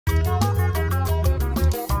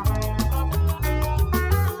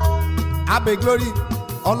abe glory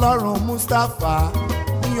ọlọ́run Mustapha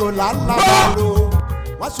ní ọ̀làlàbàrò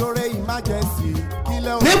wọ́n ṣoore emergency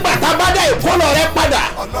kílẹ̀ òun. nígbà tá a bá dá ìkólọ rẹ padà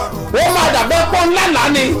ó máa dàbẹ́ pọ́n ńlá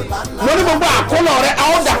ni mo ní gbogbo àkólọ rẹ a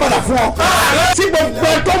ó dà padà fún ọ. tí gbogbo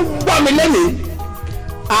ẹ tó ń gbọ́ mi lẹ́nìí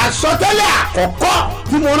àsọtẹ́lẹ̀ àkọ́kọ́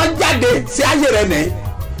tí mo rán jáde sí ayé rẹ nìyí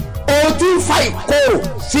o ti ń fa ìkorò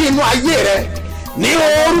sí inú ayé rẹ ní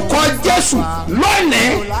orúkọ Jésù lónìí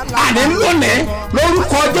àní lónìí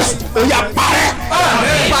lórúkọ Jésù ó yá parẹ́.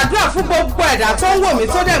 gbàdúrà fún gbogbo ẹ̀dá tó ń wò mí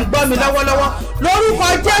tó dẹ̀ ń gbọ́ mi lọ́wọ́lọ́wọ́ lórúkọ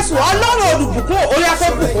Jésù Ọlọ́run olùbùkún ó yá kó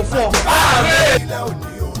bùkún fún ọ.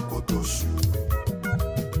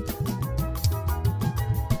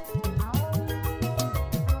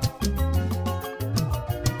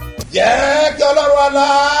 jẹ́ kí Ọlọ́run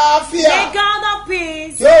àlàáfíà May God of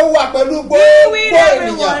peace yóò wà pẹ̀lú gbogbo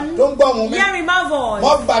ènìyàn tó ń gbọ́ mu mi. hearing my voice.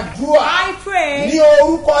 Mo gbàdúrà I pray ní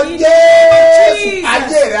orúkọ in the name Jésù of Jesus.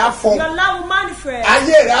 ayé rẹ̀ á fọ́, Your love will manifest.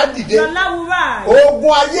 ayé rẹ̀ á dìde, Your love will rise.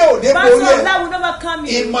 ogun ayé ò ní Battle borí of ẹ̀, love will never come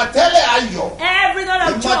in. ìmọ̀tẹ́lẹ̀ ayọ̀, Every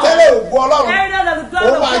knowledge of joy, ìmọ̀tẹ́lẹ̀ ògo Ọlọ́run every knowledge of the ó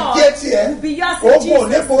glory of máa God jẹ́ tiẹ̀, will be yours ogun in ò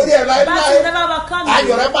ní Jesus' borí ẹ̀ name. Battle láéláé, will never overcome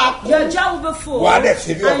ayọ̀ rẹ̀ máa you. kú, Your joy will be full. wàá dẹ̀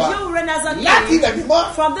ṣe bí And ọba. you will reign as a Láti king. ilẹ̀ mímọ́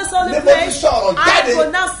From this holy ni mo ti place, sọ̀rọ̀ I jáde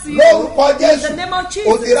pronounce you lórúkọ in the Jésù name of ó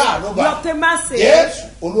Jesus. ti rà àánú gbà. You obtain mercy. Jésù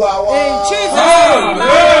Olúwa wa. In Jesus' name.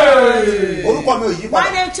 Amen. Orúkọ mi ò yí My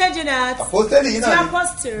padà. name changing it. Àpọ́stélì yìí The náà ni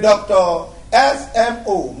apostle. Dr.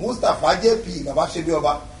 SMO Mustapha JP bàbá ṣe bí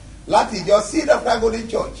ọba láti ìjọ Seed of Christ Golden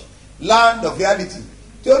Church Land of Reality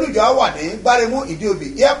tí olùjọ wà ní Gbáremú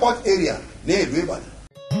Ìdíòbí Airport area ní ìlú Ìbàdàn.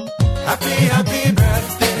 Happy birthday,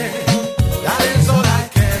 that is all I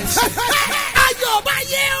can say. ayọ̀ bá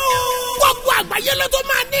yẹ o. gbogbo àgbáyé ló tó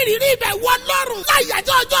máa ní ìrírí ibẹ̀ wọ lọ́rùn.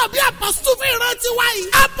 láyàjọ́ ọjọ́ bí apọ́sítù fi rántí wáyé.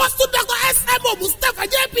 apọ́sítù Dr. SMO Mustapha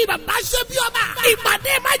JP bàbá ṣe bí ọba.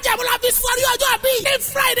 ìpàdé májàmú la fi sọrí ọjọ́ bí. ní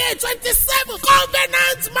Friday 27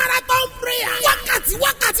 Covenant Marathon Prayer.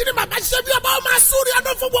 wákàtí ni bàbá ṣe bí ọba ó máa súnrí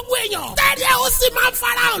ọdún fún gbogbo èèyàn. tẹ́lẹ̀ ó sì máa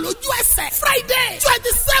farahàn lójú ẹsẹ̀. Friday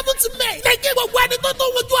 27th May. lẹ́kí gbogbo ẹni tó tó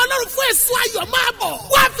wojú Ọlọ́run fún èso ayọ̀ máa bọ̀.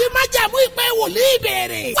 wá fi májàmú ìpè wòlíì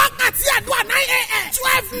bẹ̀rẹ̀. wákàtí àdúrà 9 a.m.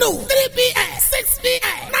 12 noon 3 p.m. 6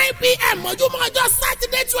 p.m. 9 p.m. mọ́júmọ́ ọjọ́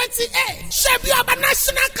Saturday 28. ṣebí ọba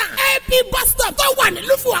national camp AP bus stop tó wà ní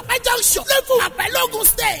Lúfùwàpẹ́ junction Lúfùwàpẹ́ Lógùn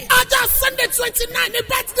state. ọjọ́ Sunday 29 ní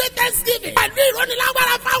birthday Thanksgiving. pẹ̀lú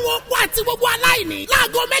ìrónilágbára fáwọn òkú àti gbogbo aláìní.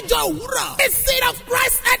 láago 8 òwúrọ̀. the Seed of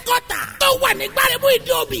Christ headquarter tó wà ní Gbáremú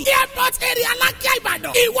Ìdíòbí Airport area Alákíá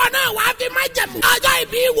Ìbàdàn. ìwọ náà wàá fi májẹ̀mú. ọjọ́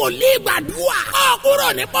ìbí wòlíì gbàdúrà. ọkùnrin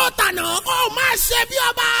ò ní pọ́tànà ó máa ṣe bí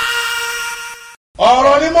ọba.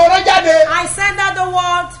 Ọ̀rọ̀ ni mo rán jáde. I send out the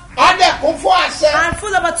word Adẹ̀kún fún àṣẹ. and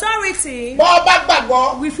full of authority. Bọ́ ọ bá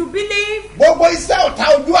gbàgbọ́. If you believe, Gbogbo iṣẹ́ ọ̀tá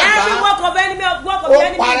ojú every àgbà. work of enemy, work of Ó the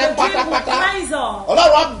enemy, parẹ́ the dream will pátápátá. rise up.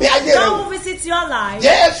 Ọlọ́run á bẹ ayé rẹ̀ God wò. will visit your life.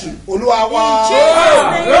 Jésù Olúwa wa. In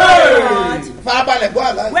Jesus' name, Lord. Farabalẹ̀ gbọ́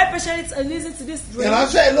àlàyé. Where patients are listening to this dream.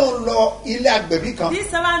 Ìránṣẹ́ yìí ló ń lọ ilé agbẹ̀bí kan. This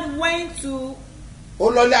servant went to, Ó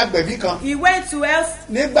lọ ilé agbẹ̀bí kan. he went to health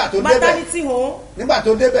Nígbà tó débẹ̀. maternity home. Nígbà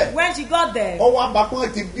tó débẹ̀. When she got there, Ó wá bá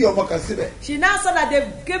pọ́n ti bí ọmọ kan síbẹ̀. she now saw that they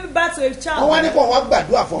gave birth to a Wọ́n wá ní child. kó wọ́n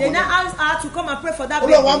gbàdúrà fún They ọmọ now náà. asked her to come and pray for that Ó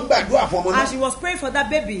lọ wọ́n baby. gbàdúrà fún ọmọ And she náà. was praying for that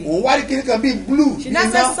baby. Òun wá rí kíní kan bíi blue. She now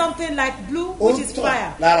said something like blue, Ó which ń is tàn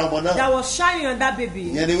fire, lára ọmọ náà. that was shining on that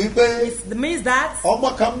baby. Ìyẹn ni wípé It means that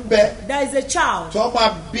ọmọ kan ń bẹ there is a child tí wọ́n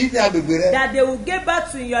máa bí ní agbègbè rẹ̀. that they will give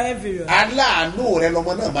birth to in your environment. Aláàánú rẹ̀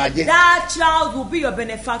lọmọ náà máa jẹ́. That child will be your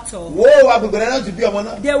benefactor. Wo agbègbè rẹ̀ náà ti bí ọmọ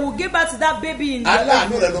náà. They will give birth to that baby in your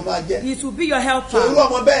Aláàánú rẹ̀ environment. ló máa jẹ́. It will be your So irú helper.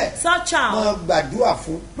 ọmọ bẹ́ẹ̀ Such máa child, gbàdúrà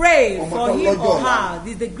fún. pray Ọmọ for tó him lọ́jọ́ or ọ̀la. her.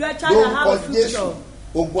 This is the great child that Lórúkọ has a Jésù future.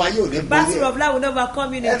 ogun ayé ò ní borí Battle ẹ̀. of life will never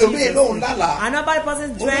come in Ẹlòmíì Jesus' lóhùn name. lálàá. Another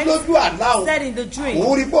person dreamt, Olójú àlá òun. said in the dream,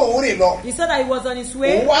 Òun rí pé òun rìn lọ. he saw that he was on his Òun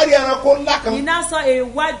way. wá rí ẹranko ńlá He kan. now saw a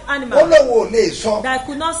wild Ó animal lóun ò lè sọ that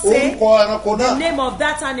could not say orúkọ ẹranko the náà. name of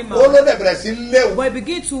that Ó animal. ló dẹ̀ bẹ̀rẹ̀ sí léwu. But he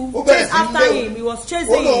began to Ó bẹ̀rẹ̀ chase sí after léwu. him. He was Ó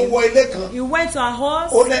chasing lóun him. wọ ilé kan. He went to a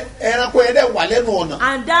horse, Ó ní ẹranko yẹn dẹ̀ wà lẹ́nu ọ̀nà.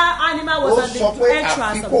 and that animal was Ó on sọ the pé entrance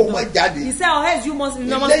of àfi kó the má door. jáde. He said, "Oh, hey, you must Ilé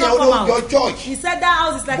not yẹn come ló ń jọ out." church. He said that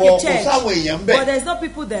house is like Bọ̀ a kò church, sáwọn èèyàn ń but bẹ̀. there's no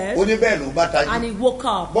people there. Ó ní bẹ́ẹ̀ ló bá tají. And he woke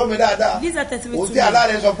up. Gbọ́ mi dáadáa. These are testimony Ohun to tí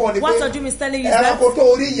aláàrẹ sọ fún ọ ni me. What your pé dream is telling you is that ẹranko tó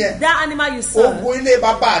orí yẹn that animal you saw, ogun ilé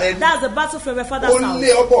bàbá rẹ ni. that's the battle from your father's Ó lé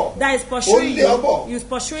ọ bọ̀. house. That is pursuing Ó lé ọ bọ̀. you. He's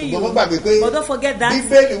pursuing Ṣùgbọ́n mo you. gbàgbé pé But don't forget that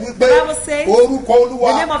Bíbélì wípé the Bible says orúkọ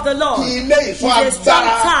Olúwa the name of the Lord kí ilé ìṣọ́ is a strong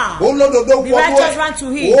agbára tower. olódodo The wọnú righteous ẹ̀ ran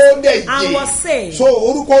to it ó dẹ̀ and was yé. saved. So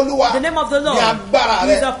orúkọ Olúwa The name of the Lord ní agbára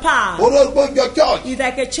is rẹ. a power. Olóògbé jọ church. It's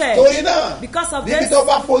like a church. Torí náà Because of níbi this, tó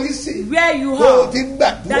bá forí sí where you tó are, ti ń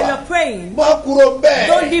that gbàdúrà you're praying, mọ́ kúrò bẹ́ẹ̀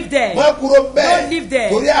don't live there. mọ́ kúrò bẹ́ẹ̀ Don't live there.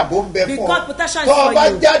 torí ààbò ń bẹ fún Because ọ protection is tó o for bá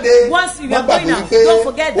you. jáde Once you má are going gbàgbé out, pé don't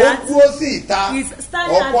forget ó that dúró sí ìta he's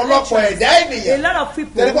standing at ọ̀pọ̀lọpọ̀ entrance. ẹ̀dá A ènìyàn lot of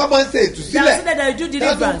people tẹ́lẹ̀ kọ́ máa ń ṣe that ìtúsílẹ̀ say that they do tẹ́lẹ̀ tó ń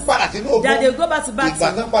deliverance, padà sínú ogun that they go back to ìgbà tó ń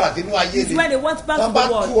battle. padà sínú ayé It's ni when they want back tó to bá the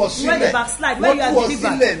tú ọ world. When they sílẹ̀ backslide, when you wọ́n are tú ọ sílẹ̀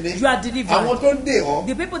delivered, ni you are delivered. àwọn tó ń dè ọ́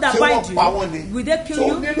The people that tí bind wọ́n pa wọ́n ni you, will they kill tó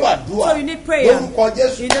you? nílò àdúrà So you need prayer. lórúkọ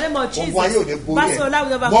Jésù In the name of Jesus. ogun ayé ò ní borí Pastor Ola will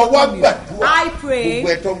never ẹ̀ mọ wá overcome you. gbàdúrà I pray, gbogbo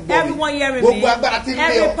ẹ̀ tó ń gbọ́ mi everyone hearing gbogbo me, agbára tí ń lé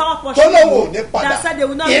every ọ power tó pushing lówó ò you, ní padà that said they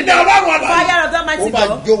will not iná ọlọ́run àlàyé fire of the Almighty ó máa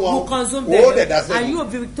God jó wọn will consume ó dẹ̀ dá them, and you will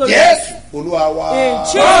be sẹ́yìn victorious. Jésù Olúwa wa. In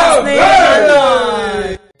Jesus' name, my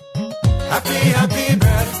Lord. Happy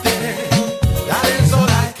birthday. That is all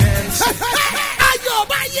I can say. ayọ̀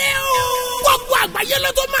bá yẹ o. gbogbo àgbáyé ló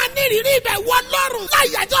tó máa ní ìrírí ibẹ̀ wọ lọ́rùn.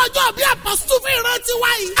 láyàjọ́ ọjọ́ bí apọ́sítù fi rántí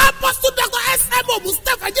wáyé. apọ́sítù Dr. S.M.O.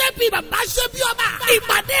 Mustapha J.P. bàbá ṣe bí ọba.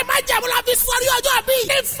 ìpàdé májẹ̀mú la fi sọrí ọjọ́ bí.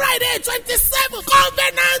 ní Friday 27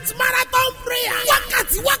 Covenant Marathon Prayer.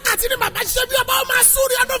 wákàtí ni bàbá ṣe bí ọba ó máa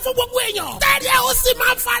súnrí ọdún fún gbogbo èèyàn. tẹ́lẹ̀ ó sì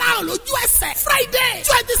máa farahàn lójú ẹsẹ̀. Friday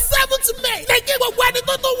 27th May. lẹ́kẹ́ gbogbo ẹni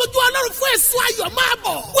tó wojú Ọlọ́run fún èso ayọ̀ máa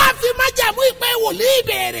bọ̀. wá fi májẹ̀mú ìpè wòlíì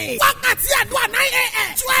bẹ̀rẹ̀. wákàtí àdúrà 9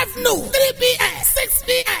 a.m. 12 noon 3 p.m. 6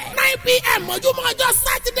 p.m. 9 p.m. mọ́júmọ́ ọjọ́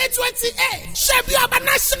Saturday 28. ṣebí ọba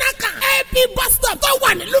national camp AP bus stop tó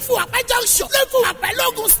wà ní Lúfùwàpẹ́ junction Lúfùwàpẹ́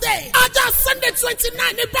Lógùn state. ọjọ́ Sunday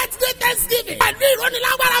 29 ní birthday Thanksgiving. pẹ̀lú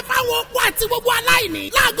ìrónilágbára fáwọn opó àti gbogbo aláìní.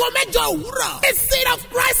 láago 8 òwúrọ̀. the Seed of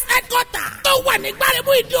Christ headquarter tó wà ní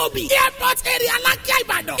Gbáremú Ìdíòbí. airport area Alákíá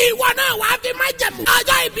Ìbàdàn. ìwọ náà wàá fi májẹ̀mú.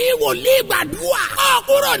 ọjọ́ ìbí wòlíì gbàdúrà. ó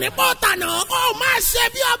kúrò ní pọ́tànà ó máa ṣe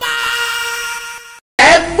bí ọba.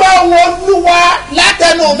 ẹgbẹ́ wo Olúwa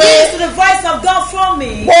látẹnu mi Listen to the voice of God from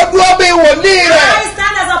me. mo dúró bí wòlíì rẹ̀ I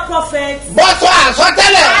stand as a prophet. bọ́sọ̀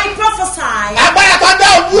àsọtẹ́lẹ̀ I prophesy. agbára tó dá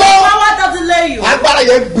dúró Power that delay you. agbára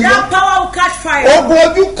yẹn gbiná That power will catch fire. ogun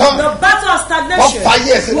ojú kan The battle of stagnation Wọ́n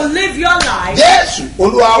fàyè sílẹ̀. will live your life. Jésù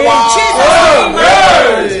Olúwa In wa. Jesus'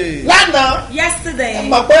 name. lánàá Yesterday,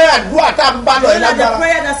 mọ̀ pé àdúrà tá a ń bá lọ you yìí know that the lágbára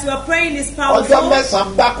prayer that you are praying is ọjọ́ powerful.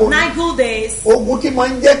 9 gbáko 9 good days. ogun tí mo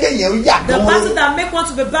ń jẹ́ kéèyàn yà The tó battle that make one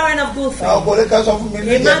to be barren of good things. ọkùnrin kan sọ fún mi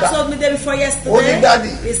ní A man ìjẹta told me day before Ó ní, yesterday. "Daddy."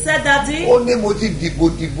 He said, Daddy. ó ní mo ti dìbò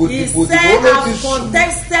He said, ó ló ti I've sùn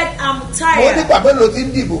contested, I'm mo ní tired. bàbá ló ti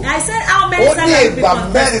ń dìbò I said, how many Ó times ní have you been ìgbà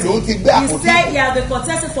mẹ́rin ló ti contesting? gbé He àpótí said ìbò. he has been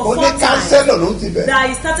contesting for ó 4 ní times. kánsẹ́lọ̀ ló ti bẹ̀ That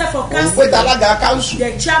he started for òun gbé council. talága kánsù The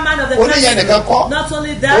chairman of the ó ní yẹn nìkan kọ́ council. Not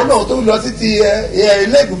only ó that, náà tó lọ sí ti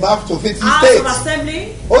ilé ìgbìmọ̀ asòfin ti House state of Assembly,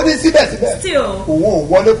 ó ní síbẹ̀síbẹ̀ still, òun ò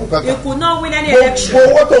wọlé fún he kankan could not win any gbogbo election.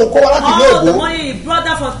 owó tó ń kó wá láti ilé All the ìbò money he brought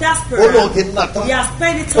down from ó lóun diaspora, ti ná tán he has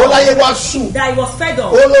spent it ó láyé all. wá sùn That he was fed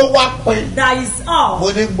up. ó ló wá pin That is all. mo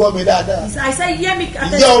ní gbọ́ mi dáadáa I said, hear me ìyá ò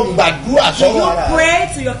attentively. gbàdúrà Do sọ́wọ́ you ara rẹ̀ pray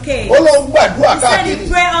to your case? ó ló ń gbàdúrà He said káàkiri he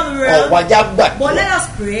pray all around. ọ̀wájà But gbàdúrà let us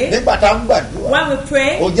pray. nígbà tá a ń gbàdúrà When we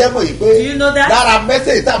pray, ó jẹ́ mọ̀ yìí pé Do you know that? lára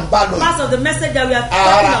mẹ́sẹ̀jì tá à ń bá lọ yìí part of the message that we are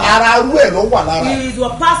talking of ara rú ẹ̀ ló wà lára is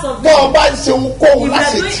your part of tó o God. bá ń ṣe ohunkóhun If you are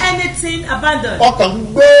lásìkò doing anything abandoned, ọkàn ń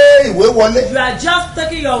gbé ìwé wọlé you are just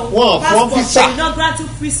taking your Wọ́n fún passport, visa. they will not grant you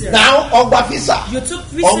visa. náà ọgbà físà You took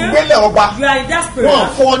visa, ọ̀ngbélé ọba you are in wọn diaspora,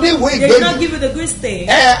 fún ọ ní ìwé they did not ìgbélú give you the green stay,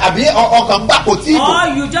 àbí ọkàn gbà kò tí ì bò or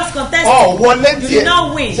you just contested, ọ wọlé you tiẹ̀ did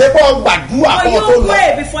not win. ṣé bọ́ gbàdúrà But kọ́ tó you lọ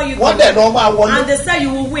pray before you wọ́n go, dẹ̀ lọ́ máa wọlé and they say you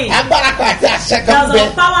will win. agbára kan àti àṣẹ kan There's bẹ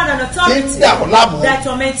a power and tí ń authority dà ọ́ láàmú that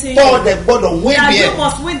tormenting tọ́ ọ you. dẹ̀ gbọ́dọ̀ wí That ni ẹ̀ you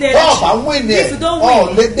must win the tọ́ ọ bá election. wí ni If ẹ̀ you don't ọ̀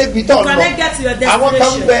win, lé débi tọ́ you ọ lọ cannot get to your àwọn kan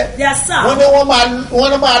destination. bẹ They are wọ́n sound. ní wọ́n máa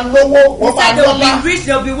lówó wọ́n They máa said they will lọ́lá be rich,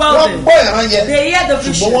 they will be wọ́n wealthy. gbọ́ ìran yẹn They hear the ṣùgbọ́n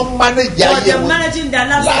vision, wọ́n mánéjì but ayé they're wọn managing their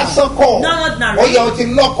lives. lásán kọ́ Not ordinary. ó yẹ o ti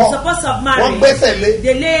lọ́kọ Supposed to have wọ́n married. gbẹ́sẹ̀ lé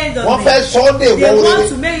They lay hands on wọ́n me. fẹ́ sọ ọ́ dé They ìwọ want rere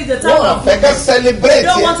to make you the type wọ́n of fẹ́ kẹ́ They celebrate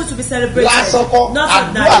don't yẹn want you to be celebrated. lásán kọ́ Not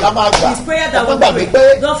àdúrà la máa gbà It's prayer that wọ́n we gbàgbé pray.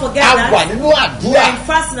 pé Don't forget a that. wà nínú We àdúrà are in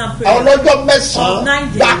fasting and prayer. ọlọ́jọ́ Of 9 mẹ́sàn-án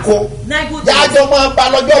days. gbáko 9 good days. jájọ́ máa ba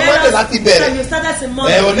lọ́jọ́ Let Monday us- láti So bẹ̀rẹ̀ you started in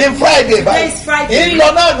Monday. òní Friday Today báyìí is Friday. ìlọ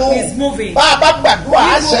náà nù It's moving. bá a bá gbàdúrà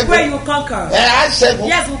á You will pray, ṣẹ́gun you will conquer. á ṣẹ́gun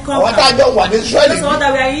Yes, we'll conquer. àwọn tájọ wà ní Israeli Those of us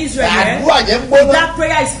that we are in Israel, àdúrà yẹn ń gbóná that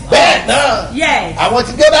prayer is bẹ́ẹ̀ náà Yes. àwọn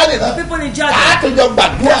ti Jọ́dánì náà People in á Jordan, tún jọ they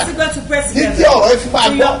gbàdúrà are still going to pray títí together. ọ̀rọ̀ ìfún máa So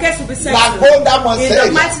gbọ́ your case will be settled. làgó dámọ̀ In the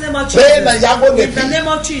sẹ́yìn mighty name of bẹ́ẹ̀ Jesus. na yàgò lè In the name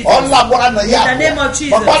of Jesus. ọ̀làbọ̀rà nà yà In the name of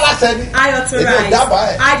Jesus. bàbá aláṣẹ ni I authorize. èmi ò dábàá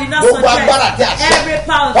ẹ̀ I did not gbogbo agbára àti suggest àṣẹ every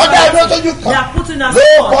power of ọ̀dà ẹ̀dọ́ authority tójú they kan are putting us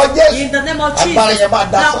lórúkọ on. Jésù In the name of agbára Jesus, yẹn máa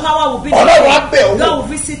dá that sọ power will be Ọlọ́run á bẹ̀ God ọ́ will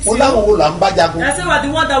visit mo you. láwọn wo là ń bá jagun I say we are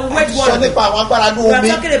the one that will wage sọ war. nípa àwọn agbára ní We are omi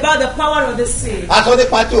talking about the power of the sea. aṣọ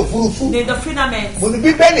nípa ti òfurufú In the firmament. mo ní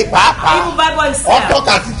Bíbélì pàápàá Even Bible ó itself.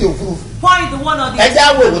 tọ́ka sí ti òfurufú Point the one on the ẹjẹ́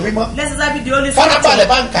àwọn ìwé mímọ́. let's examine the Holy farabalẹ̀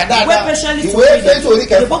bá ń kà Wait dáadáa. patiently to ìwé read Éfésù orí it.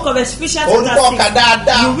 The book kẹfà. of Ephesians orúkọ kà chapter 6.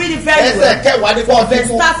 dáadáa. You read it very ẹsẹ̀ well. kẹwàá ní kò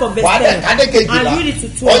Verse start from verse wà á dẹ̀ 10. kádé kejìlá. And read it to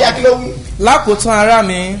 12. ọ̀ya kí ló wí. lákòótán ará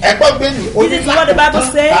mi. ẹ̀gbọ́n gbẹ̀lì. This is what the Bible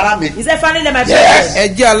Ara mi. says. He said, finally, my Yes. brothers,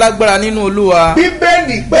 ẹ jẹ́ alágbára nínú olúwa.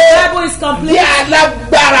 bíbélì pé the Bible is complete. bí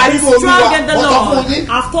alágbára Be nínú strong olúwa in the mo sọ fún Lord. yín.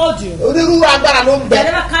 I've told you. onírúurú agbára ló ń There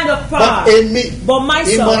bẹ. are kind of but power. èmi But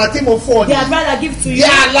myself, ìmọ̀ràn tí mo fún ọ the ni. advice I give to bí you,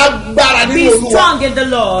 alágbára nínú be olúwa. strong in the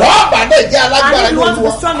Lord. bọ́ọ̀bà náà jẹ́ alágbára And if you nínú want to be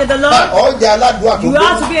olúwa. strong in the Lord, ọ̀jẹ̀ aládùúgbò you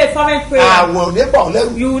have to be a fervent prayer. àwọ̀ ò ní bọ̀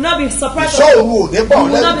lẹ́rù. You will not be surprised. ìṣọ́ òru ò ní You bọ̀ will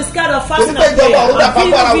not lẹ́rù. be scared of fasting Torí pé and prayer. ìjọba òun dà And be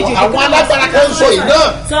fagbára vigil. wọ̀. Àwọn alágbára kan ń sọ yìí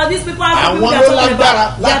náà. So these people are the àwọn people ló that are talking lágbára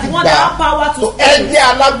about. They láti are the one gbà that á. have power to So ẹ jẹ́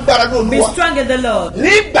alágbára ní be olúwa. strong in the Lord.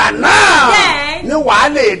 nígbà náà Then ni wàá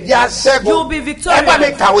lè di you will aṣẹ́gun. be ẹ victorious. bá mi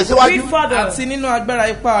kàwé síwájú. Read further. àti nínú agbára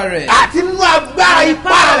ipá rẹ̀. àti nínú agbára And the ipá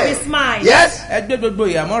power of rẹ̀. his mind. yes. ẹ gbé gbogbo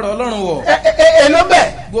ìhámọ́ra ọlọ́run wọ̀. èló bẹ̀.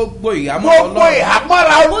 gbogbo ìhámọ́ra gbogbo ọlọ́run.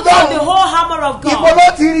 ìhámọ́ra Put on the ọlọ́run. whole hammer of ibo God.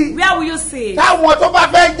 ló ti rí. Where will you see? táwọn tó bá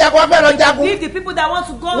fẹ́ jagun fẹ́ lọ jagun. If the people that want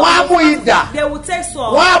to go, wọ́n á mú idà. they will take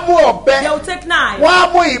sword. wọ́n á mú ọ̀bẹ. They will take knife. wọ́n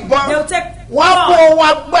á mú ìbọn. They will take wọ́n á mú sword. ohun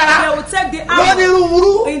agbára. They will take the armor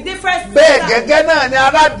lónírúurú. in different bẹ́ẹ̀ styles. gẹ́gẹ́ náà ni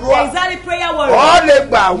aládùúgbò. Exactly prayer ọ̀ warrior. lè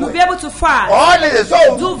gbà You'll be wẹ̀. able to fast. ọ̀ lè lè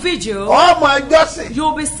sọ̀rọ̀. Do vigil. ọ̀ mọ ẹjọ́sìn. You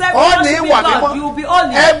will be serving ọ̀ ní worshiping ìwà God. mímọ́. You will be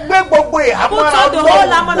holy. ẹ gbé gbogbo Put ìhámọ́ra on the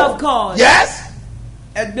whole armor of God. yes.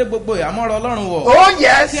 ẹ gbé gbogbo ìhámọ́ra ọlọ́run wọ̀. oh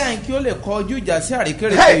yes. kí àyìn kí ó lè kọ ojú ìjà sí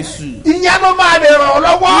àrékérekè Hey, èṣù. ìyẹn ló máa lè ràn ọ́ Is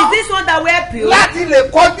lọ́wọ́ this one that we help you? láti lè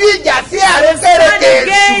kọjú ìjà sí Stand àrékérekè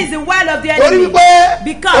against èṣù. the will of the torí enemy. wípé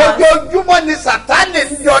Because ojoojúmọ́ ni sàtánì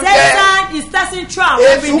ń jọjẹ. Satan is testing trap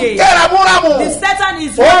every èṣù day. kẹ́ramúramù. The Satan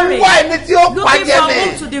is ó ń roaring, wá ẹni tí ó looking pàjẹ́ for ni.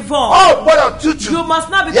 whom to devour. ó gbọ́dọ̀ tútù. You must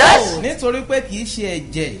not be Yes. cold. nítorí pé kì í ṣe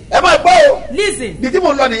ẹ̀jẹ̀ ẹ máa gbọ́ o. Listen, bí tí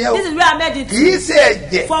mo ń lọ nìyẹn o. this is where I made it. kì í ṣe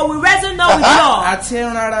ẹ̀jẹ̀. For we wrestle not with Uh-huh. God. àti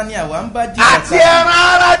ẹran ara ni àwa ń bá jí àti ẹran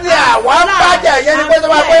ara ni àwa ń bàjẹ́ yẹn ni pé tó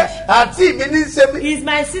bá pẹ́ àǹtí mi ní í ṣe mí. Is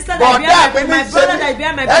my sister that bọ̀dá behind mi my, ní my í ṣe brother that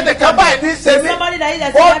behind mí. my ẹnìkan báyìí ní í ṣe Is mí. somebody that is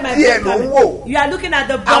ó behind my tiẹ̀ ló ń wò. You are looking at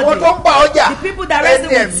the àwọn body. tó ń bá ọjà The people that wrestle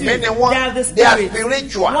ẹni with ẹ̀mí you, ni wọ́n they are the they are spirit.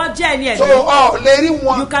 spiritual. Wọ́n jẹ́ ẹni so ẹ̀mí. ọ lè rí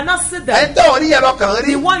wọn. You cannot see them. ẹni tó rí yẹn lọkàn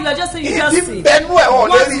rí. The one you are just saying you just ìdí see. bẹnu ẹ̀ ọ lè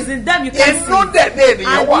What rí. is in them you can't inú see. dẹ̀ ní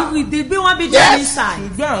ènìyàn wà. And you will be one be Yes. just inside.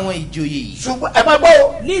 ṣùgbọ́n àwọn ìjòyè yìí. ṣùgbọ́n ẹ máa gbọ́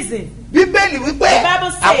o. Listen, bíbélì wípé The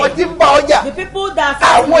Bible says, àwọn tí ń bá ọjà the people that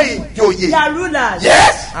àwọn ìjòyè. they are rulers,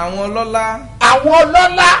 yes. àwọn ọlọ́lá. àwọn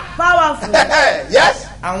ọlọ́lá. powerful, yes.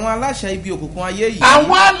 àwọn aláṣẹ ibi òkùnkùn ayé yìí.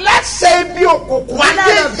 àwọn aláṣẹ ibi òkùnkùn Rulers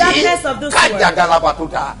ayé of darkness of yìí this kájàgalaba tó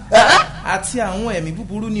dáa. àti àwọn ẹ̀mí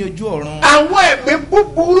búburú ní ojú ọ̀run. àwọn ẹ̀mí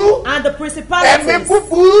búburú and the ẹ̀mí principalities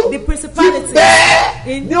búburú The ti principalities bẹ́ẹ̀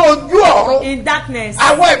in- ní ojú ọ̀run. in darkness,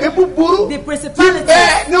 àwọn ẹ̀mí búburú The ti principalities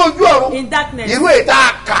bẹ́ẹ̀ ní ojú ọ̀run. in darkness. irú ètò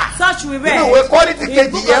àkà. Such we read nínú ìwé Kọ́ríńtì in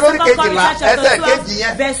kejì book yẹn of lórí 2 kejìlá Corinthians chapter ẹsẹ̀ 12 kejì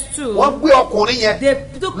yẹn. verse 2. wọ́n gbé ọkùnrin yẹn They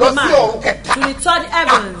took lọ the man sí ọ̀run kẹta. to the third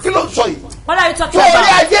heavens. kí ló ń sọ yìí. What are you talking tó orí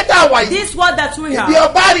about? ayé tá a wà yìí. This word that we ibi have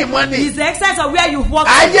ọba rìn mọ́ ni. is the extent of where you walk.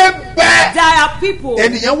 ayé bẹ́ẹ̀. There are people,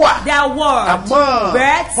 ènìyàn wà. there are words, àmọ́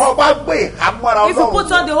birds. ọba gbé ìhámọ́ra If you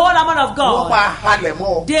put on the whole armor of wọ́n God, máa halẹ̀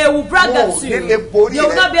mọ́. they will brag Wọn ò at ní you. lè They borí will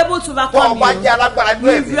rẹ. not be able to tó overcome ọba you. jẹ́ alágbára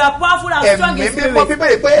ní If you are powerful and strong in ẹ̀mí spirit, mímọ́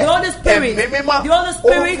bíbélì pé the Holy Spirit, ẹ̀mí mímọ́ the Holy ó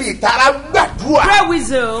Spirit fi ìtara gbàdúrà pray with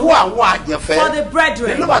you fún àwọn àjẹfẹ́. for the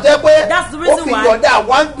brethren. nínú bàtẹ́ pé That's the ó reason fi why yọ̀ǹda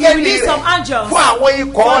àwọn he áńgẹ́lì released some rẹ̀ angels fún àwọn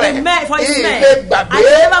ikọ̀ for the rẹ̀. men- for his men. ilé gbàgbé I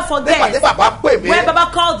never forget nígbà tí bàbá pè mí when Baba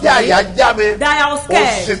called tí àyà me já mi that I was ó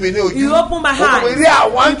scared. sinmi ní ojú. You opened my Ó fún mi eyes. rí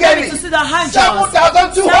àwọn You told me áńgẹ́lì to see the angels.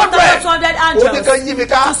 7,200 7,200 ó ní angels kan yí mi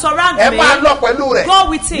ká to surround ẹ me. máa lọ pẹ̀lú rẹ̀ Go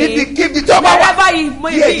with him. níbikíbi tí ọba wà Wherever he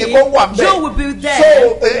may bí èyí kó wà be, mbẹ́. you will be there.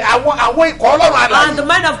 so àwọn ikọ̀ ọlọ́run And the àlàyé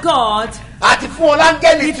man of God, àti fún ọ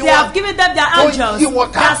láńgẹ́lì if tí they have wọ́n given them their tó angels yí wọn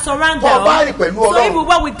ká that surround tó ọba rìn them, pẹ̀lú so if we ọlọ́run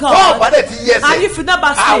work with tó ọba God, dẹ̀ ti yẹsẹ̀ and if you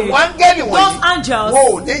never stay, àwọn áńgẹ́lì those wọ̀nyí angels, wọn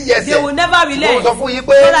ò ní yẹsẹ̀ they will never relent. mo sọ fún yín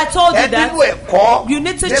pé But I told you ẹ that nínú ẹ̀kọ́ you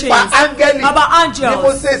need to nípa change áńgẹ́lì about angels. ni mo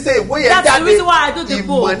ṣe ìwé yẹn That's the jáde reason why I do the ìmọ̀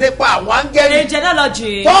book. nípa àwọn áńgẹ́lì In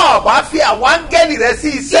genealogy, tó ọba fi àwọn áńgẹ́lì rẹ sí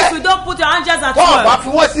if iṣẹ́ you don't put your angels at tó ọba work, fi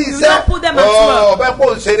wọ́n sí you iṣẹ́ don't put them at work, ọbẹ̀ kò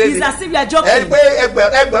ń ṣeré it's ni as if you are ẹ joking. pé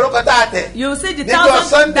ẹgbẹ̀rún kan tá a tẹ̀ You see the níjọ́ thousands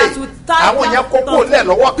Sunday that will àwọn yẹn kókó lẹ̀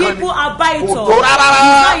lọ́wọ́ kan ni people are buying kò it tó all. rárá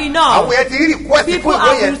It's not enough. àwọn yẹn ti rí request People fún ìwé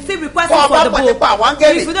have yẹn received requests tó for ọba the mọ̀ book. nípa àwọn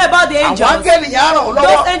áńgẹ́lì If you know about the àwọn angels, áńgẹ́lì yẹn á ràn ọ́ lọ́wọ́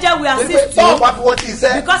those angels will assist tó you. ọba fi wọ́n ti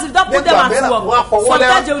iṣẹ́ Because if you don't put them nígbà at mìíràn work, wọ́n á fọwọ́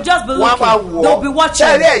Sometimes they will just be lẹ́wọ̀n wọ́n á máa looking. They'll be wọ̀ watching.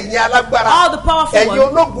 sẹ́rẹ̀ ẹ̀yin alágbára All the powerful ẹ̀yin ones.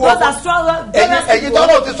 ológun Those are strong. ẹ̀yin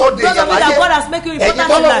tọ́lọ̀ ti sọ de Those of you that God has made you ẹ̀yin important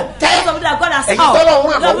in tọ́lọ̀ life. tẹ́ Those of you that God has ẹ̀yin helped. tọ́lọ̀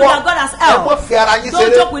ràn Those of you lọ́wọ́ that God has ẹ mọ́ helped. fi ara yín Don't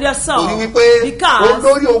ṣeré joke with yourself. torí wípé Because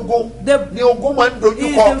olórí ogun the- ni ogun máa ń dojú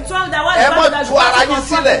is kọ the strong that one ẹ is mọ́ that tú ara yín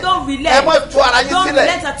sílẹ̀ don't relent. ẹ mọ́ tú ara yín Don't sílẹ̀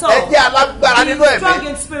relent at all. ẹ jẹ́ alágbára Be nínú ẹ̀mí strong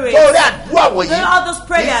in spirit. torí àdúrà wọ̀nyí Then all those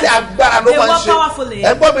prayers, iṣẹ́ agbára ló they máa ń work ṣe powerfully.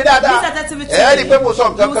 ẹ gbọ́ mi dáadáa This activity, ẹ rí i pé mo sọ you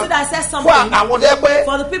will nǹkan see that I said kan something. fún àwọn ọdẹ pé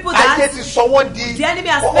For the people that ayé ti sọ wọ́n di the enemy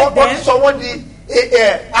has made ọgbọ́n ti them- sọ wọ́n di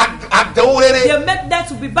àdánwò rere They make them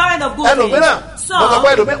to be barren of good things. ẹlòmíràn mo sọ pé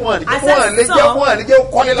ẹlòmíràn wọn lè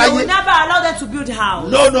jẹ́ kọ́lé they láyé will never allow them to build house.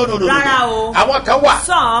 no Rárá o. àwọn kan wà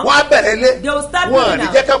Some, wọ́n á bẹ̀rẹ̀ lé they will start wọn building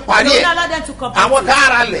lè jẹ́ kán house. parí They will ẹ̀ not allow them to complete àwọn it. kan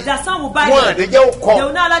ara lẹ̀ That some will buy wọn them. lè jẹ́ kọ́ They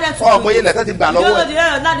will not allow them to ọmọ do yẹn it. lẹ́tọ́ ti gbà You don't know lọ́wọ́ the ẹ̀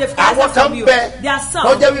error now they've àwọn collected kan from you. bẹ There are some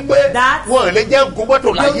lọ́jọ́ wípé that wọn lè jẹ́ gun mọ́tò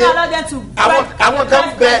they will láyé not allow them to àwọn kan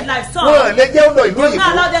bẹ life. Some wọn lè jẹ́ ọ̀nà ìlú they will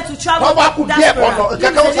not allow them to òyìnbó travel wọ́n bá kú that díẹ̀ far. kọ́nà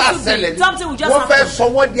kankan ó sà ṣẹlẹ̀ Something will just wọ́n fẹ́ happen. sọ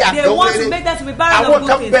wọ́n di They àdánwò want to rere make them to be barren àwọn of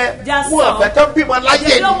kan good bẹ things. There are wọn fẹ́ some kán bímọ láyé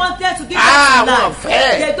they ni don't want them to give them to wọn life.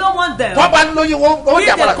 fẹ́ They don't want them. wọ́n bá lóyún wọn ó If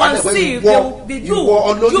jà they padà padà pé conceive, ìwọ you,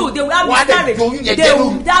 olóyún they will have wọ́n á dẹ̀ miscarriage. doyún yẹn They jẹ́nu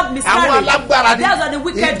will have àwọn miscarriage. alágbára ni Those are the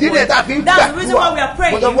wicked ìdílé ones. tàbí That's the reason why we are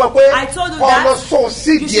praying. mo sọ fún ọ pé I told you kọ́ ọ lọ that sọ you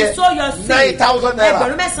sídìí should sow your ẹ seed. 9,000 naira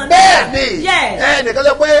Ẹgbẹ̀rún mẹ́sàn-án bẹ́ẹ̀ naira. ni Yes. nìkan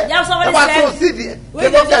sọ pé Yeah, somebody ẹ bá said, sọ sídìí when you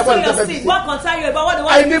kí ló just kẹ́ sow ẹ̀ your fẹ́ seed, fi what concern you about what the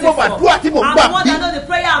Àyè one you bí mo for? àdúrà tí mo I'm gbà the one bí that know the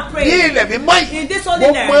prayer and ní pray. ilẹ̀ mi mọ́ In this yìí mo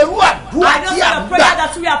holiness, mọ irú àdúrà I know tí a the prayer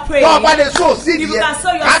that we are praying. tọ́ ọ bá lè sọ sídìí If you yẹn can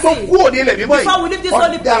sow your ká tó seed kú òní ilẹ̀ mi mọ́ before we leave this yìí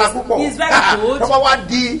holy dára place, púpọ̀ it's very good. tọ́wọ́ wá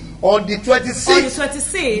di on the On the 26th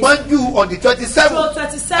 26th, mọ́jú on the 27th so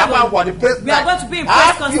 27, a máa wà ní praise we are night going to be in a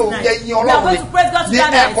praise fi concert òun night. yẹ yin We are ọlọ́run going to praise God ní to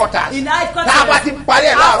that night. headquarters In headquarters. tá a bá ti parí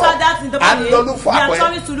ẹ̀ After that in the láàárọ̀ a morning, lọ lùfọ̀ we are àpẹ́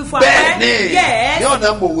traveling to Lufo bẹ́ẹ̀ Apẹ́. ni Yes. ní ọ̀nà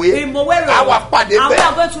mòwe In Mowe Road. a wà pàdé And we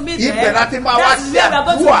are going to bẹ́ẹ̀ meet ibẹ̀ there. láti máa wá That is sí where we are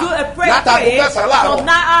going to àdúrà do a prayer látàgò mẹ́sàn-án from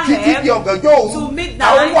 9 láàárọ̀ títí a.m. di ọ̀gànjọ́ òru to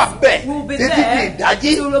midnight. àwọn wà bẹ́ẹ̀ We will be títí there di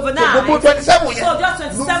ìdájí till overnight. tó gbogbo 27 yẹn So just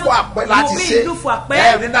 27 lùfọ̀ àpẹ́ láti will be ṣe in Lufo Apẹ́.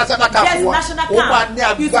 ẹ̀ ní national camp Yes, wa national ó máa camp. ní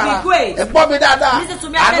It will be agbára great. ẹ gbọ́ mi dáadáa Listen to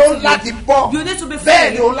me, àlọ́ attentively. láti bọ́ You need to be free.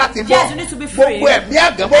 bẹ́ẹ̀ ni o láti bọ́ Yes, you need to be free. gbogbo ẹ̀mí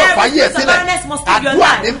àgànbọ̀ Every fàyè spirit of sílẹ̀ barrenness must leave your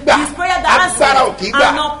àdúrà life. nígbà His prayer that answers agbára ò kì í gbà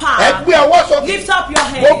and not power. ẹgbẹ́ ọwọ́ sókè Lift up your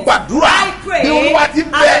hands. mo gbàdúrà I pray bí olúwa ti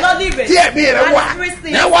and bẹ the Lord liveth. tí ẹ̀mí rẹ And wà the Spirit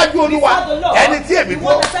sleeps níwájú olúwa before the Lord. ẹni tí èmi You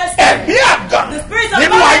gbọ́ want the first thing. ẹ̀mí àgàn The spirit of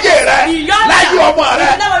nínú barrenness ayé rẹ in your láyé life. ọmọ rẹ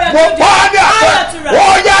You know what we are mo doing. bọ́ ní àpẹ Power to rise. ó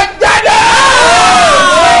yá jáde.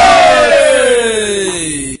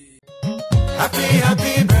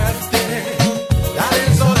 Happy birthday. That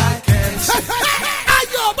is all I can say.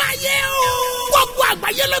 Ayọ̀ bá yẹ o. Gbogbo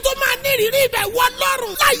àgbáyé ló tó máa ní ìrírí ibẹ̀ wọ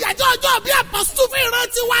lọ́rùn. Láyàjọ́ ọjọ́ bí apọ́sítù fi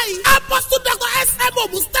rántí wáyé. Apọ́sítù Dr. S.M.O.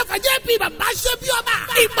 Mustapha J.P. Bàbá ṣe bí ọba.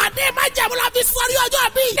 Ìpàdé májàmú la fi sọrí ọjọ́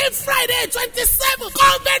bí. Ní Friday 27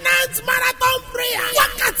 Covenant Marathon Prayer.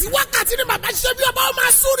 Wákàtí ni bàbá ṣe bí ọba ó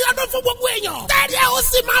máa súnrí ọdún fún gbogbo èèyàn. Tẹ́lẹ̀ ó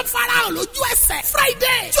sì máa ń farahàn lójú ẹsẹ̀.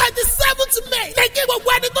 Friday 27th May. Lẹ́kí gbogbo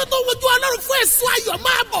ẹni tó tó wojú ọlọ́run fún èso ayọ̀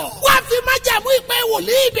máa bọ̀. Wá fi májàmú ìpè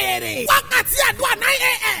wòlíì bẹ̀rẹ̀. Wákàtí àdúrà 9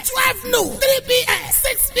 a.m. 12 noon 3 p.m.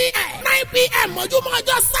 6 p.m. 9 p.m. mọ́júmọ́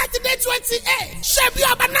ọjọ́ Saturday 28. Ṣebí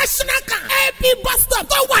ọba national camp AP bus stop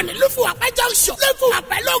tó wà ní Lufo-Apẹ́ junction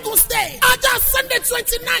Lufo-Apẹ́ Lógùn state. Ọjọ́ Sunday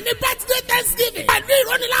 29 ní birthday Thanksgiving. Pẹ̀lú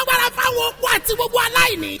ìrónilágbára fáwọn okú àti gbogbo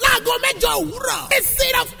aláìní. Láago 8 òwúrọ̀. The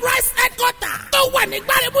Seed of Christ headquarter tó wà ní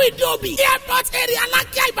Gbáremú Ìdí-Òbí. Airport area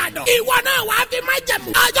Alákíá Ìbàdàn. Ìwọ náà wàá fi májẹ̀mú.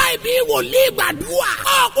 Ọjọ́ ìbí wòlíì gbàdúrà.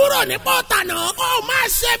 Kúrò ní pọ́tànà kó máa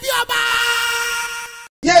ṣe bí ọba.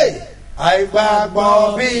 yé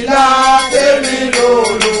àìgbàgbọ́ bí látẹ̀mí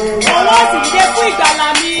lòlù Ọwọ́ sì dìde fún ìgbàlà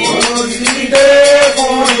mi. olùdíje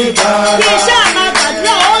fún ìgbàlá. Kí iṣẹ́ àmà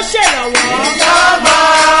gbàdúrà ó ṣèrànwọ́. Sábà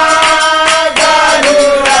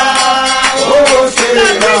gbàdúrà ó ṣe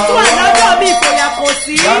Tàbí tún àlọ́jọ́ mi ìfòyà kò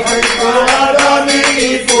sí. ìfọ̀rọ̀dọ́ ní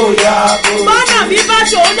ìfòyà kò sí. Bọ́nà mi bá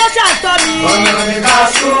ṣòun ló ṣàtọ́ mi. ọ̀nà mi ká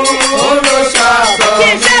sún ó ló ṣàtọ̀. Kí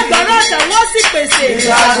iṣẹ́ ìgbọ̀nràn ọ̀sẹ̀ wọ́n sì pèsè.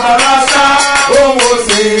 ìṣàkọ̀rọ̀ sá òun ò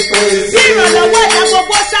sì pèsè. Kí ìrànlọ́wọ́ ẹ̀dá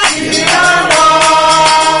gbogbo sáàbì. ìrànlọ́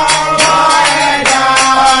ẹ̀dá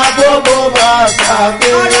gbogbo bá ṣàgbé.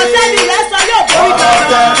 Ọ̀rọ̀ tẹ́mi rẹ̀ sọ yóò borí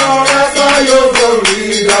dandan. ọ̀tẹ̀nu rẹ̀ sọ yóò borí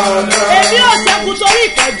dandan. Èmi ò ṣẹ́kù torí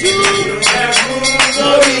ìtọ́jú.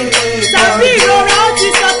 lórí Tàbí ìrora ó ti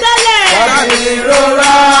sọ tẹ́lẹ̀. tàbí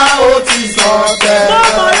ìrora ó ti sọ tẹ́lẹ̀.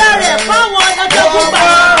 Lọ́mọ rẹ̀ fáwọn ọjọ́ púpà.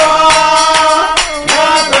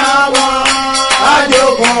 wọ́n bá wọn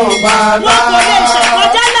ajogun bàbá. Wọn kò lè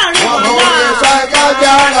ṣàkọjá láàrin wọn kò lè wàhálà.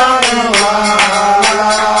 ṣàkọjá láàrin wàhálà.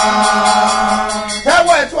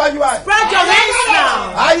 ẹwọ ẹ̀ tí wọ́n yú wa. Spread your wings now.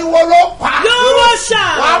 ariwo ló pa. You will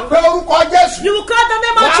shout. wàá pe orúkọ Jésù. Jésù. You will call the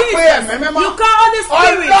name of Wàá pè Jesus. ẹ̀mí mímọ́. You call Holy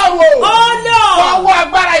Spirit. Ọlọ́run. Oh Lord. Fọwọ́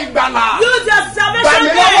agbára ìgbàlà. Use your salvation Gbàmí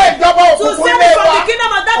lọ́wọ́ name ìjọba to òkùnkùn save ilé me from wa. the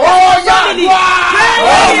kingdom of darkness Ó of yá family. wá. Pray in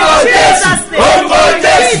Orúkọ Jesus' Jésù. name. Orúkọ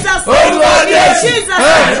Jésù. Jesus' Orúkọ name. Jésù. Jesus'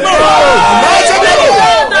 Ẹ name. mọ̀. Ọ̀ṣẹ́ mi lò.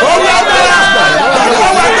 Orúkọ agbára.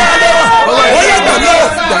 Ọwọ́ agbára. Oyè gbàmí o.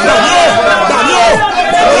 Gbàmí o. Gbàmí o.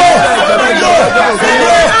 Gbàmí o.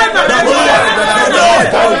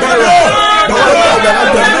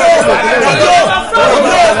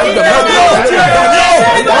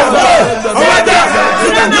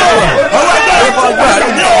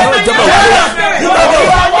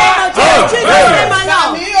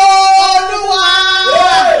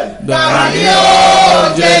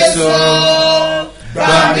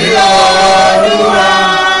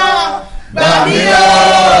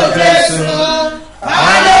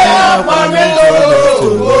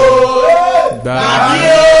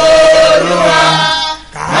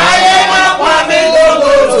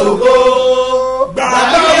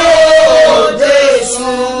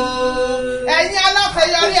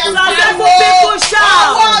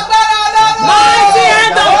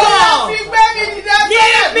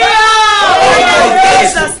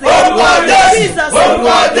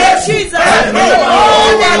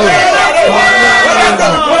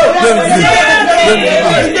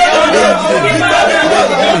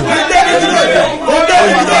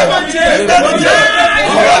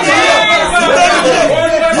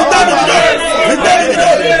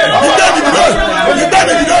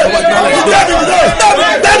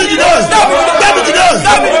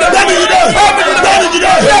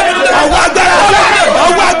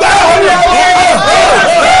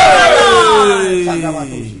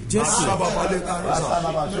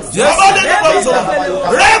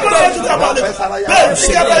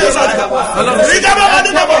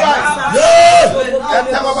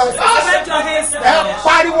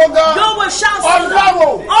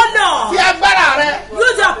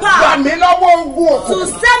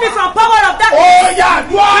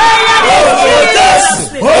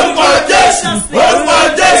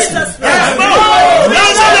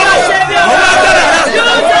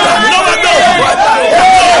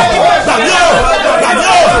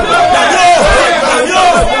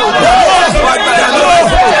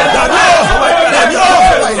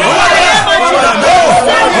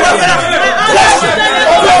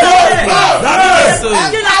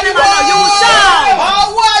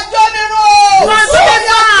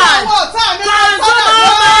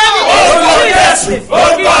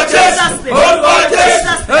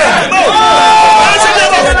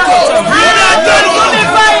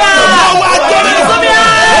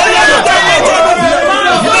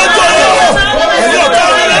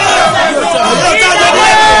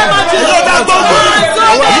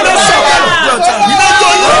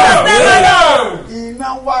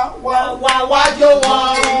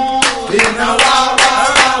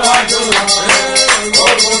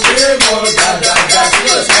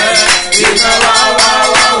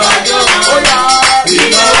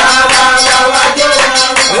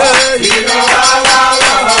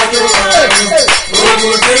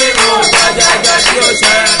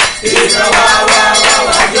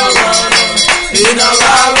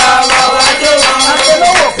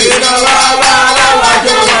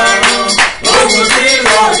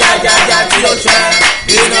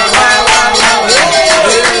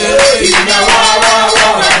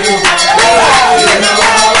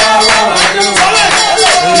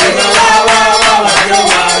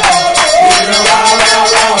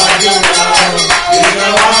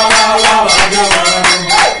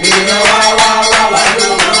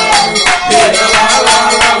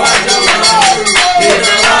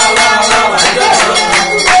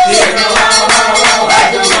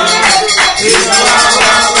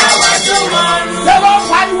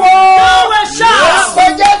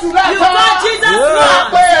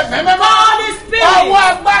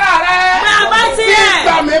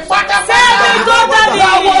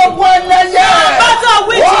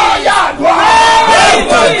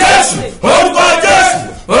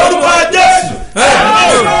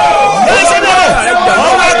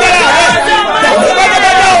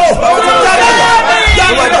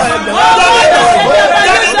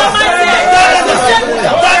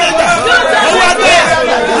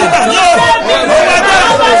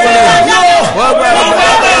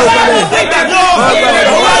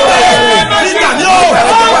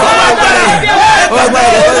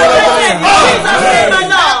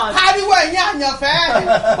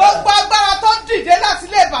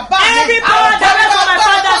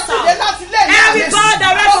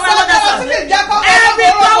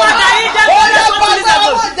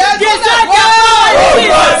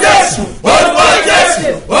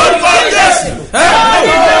 Orúkọ Jésù.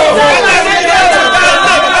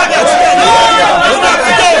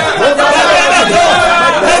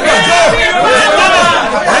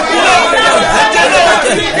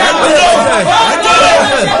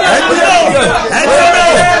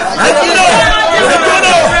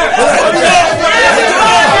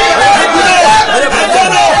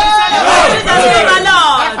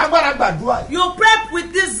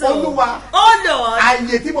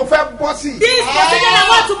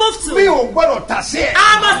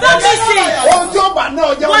 not missing. Ohun tí ó bá náà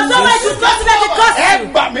jẹ́ ohun Whatever it is considered the cost. ẹ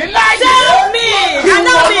gbà mí láàyè. Tell me,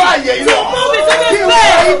 allow me to move into this way,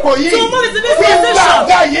 to move into this position,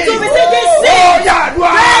 to receive this seat.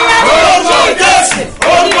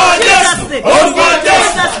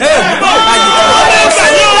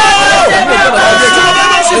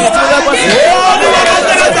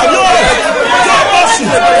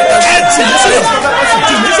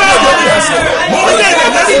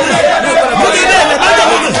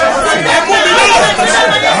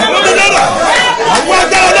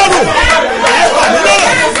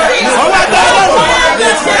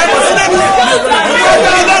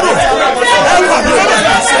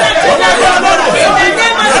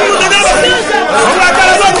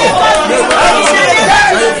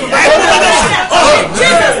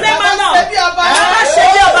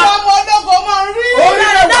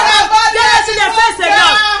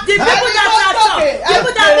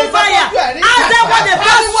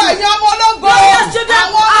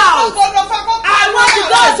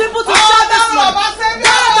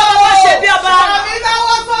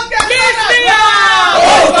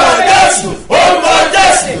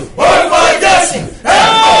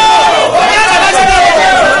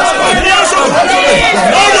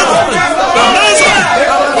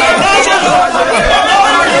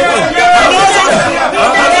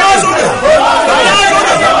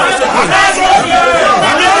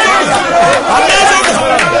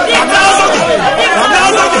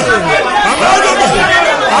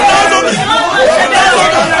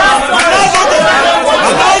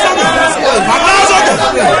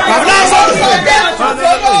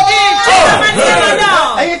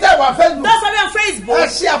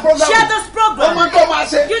 Share this program.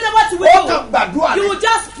 You know what you will do. You will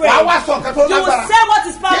just pray. You will say what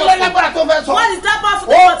is powerful. What is that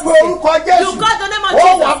powerful? You got the name of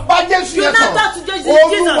Jesus. You now talk to Jesus.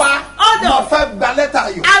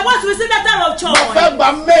 I want to receive letter of joy.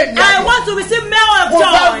 I want to receive mail of joy.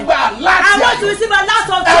 I want to receive a lot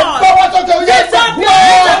of joy.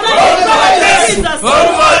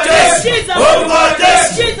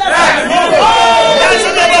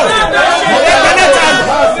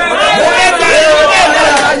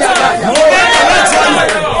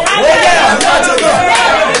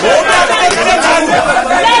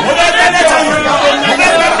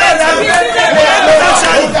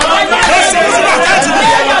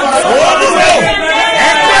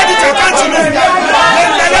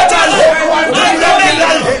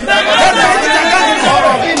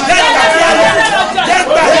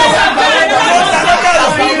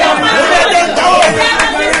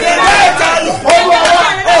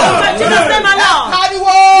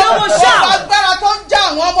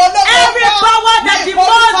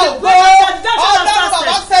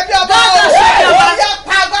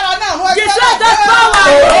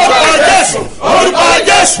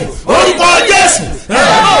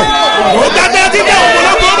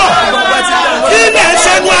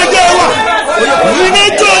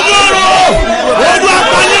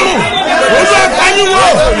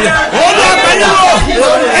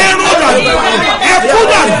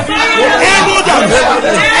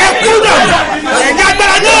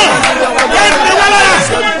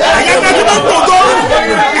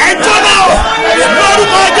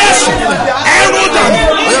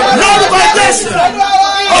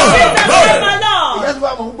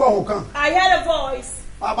 I heard a voice.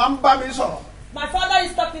 My father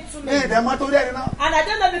is talking to me. And I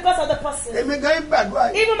don't know because of the person.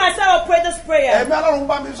 Even myself will pray this prayer. The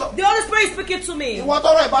Holy Spirit is speaking to me.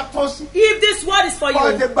 If this word is for you,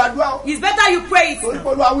 it's better you pray it.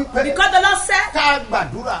 Because the Lord said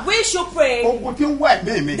we should pray.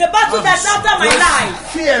 The battle that's after my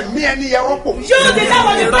life. You did not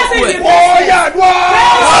want to person in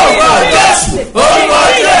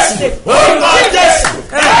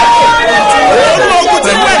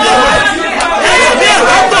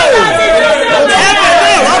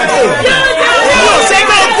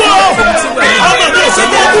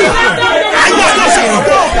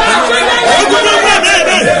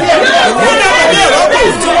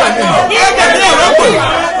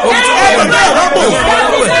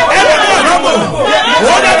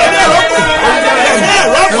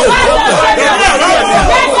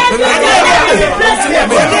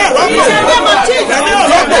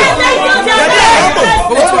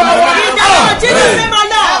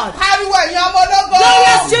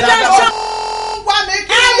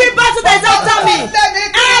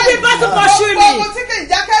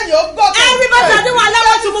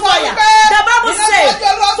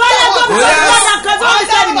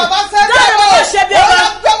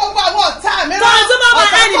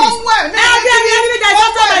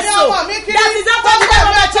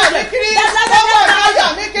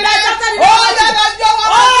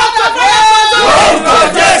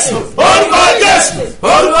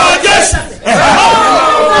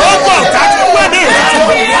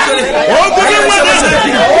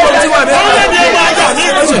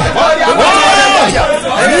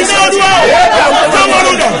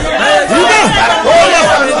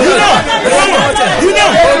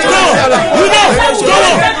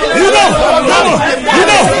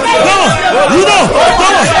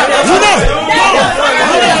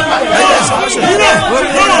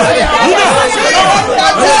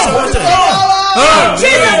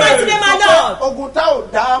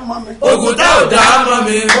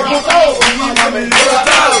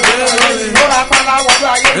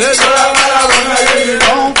wọnú ayé mi.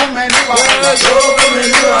 Ó ń fún mi ní wàhálà. Ó fún mi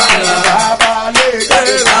ní wàhálà. Bàbá lè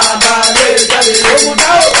jáde. Bàbá lè jáde. Ogun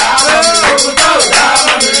tá ò dá mọ́ mi. Ogun tá ò dá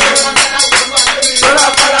mọ́ mi. Lọ́la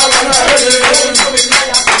padà wọnú ayé mi.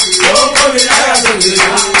 Ó fún mi láyà tòde.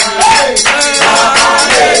 Bàbá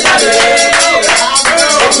lè jáde.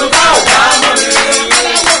 Ogun tá ò dá mọ́ mi.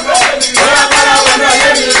 Lọ́la padà wọnú ayé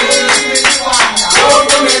mi. Ó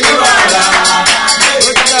fún mi ní wàhálà.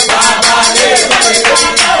 Bàbá lè jáde.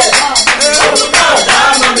 Ogun tá ò dá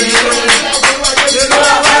mọ́ mi.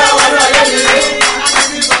 Lọ́la padà wọnú ayé mi.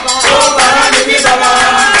 Ó bára mi ní bàbá.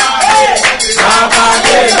 Bàbá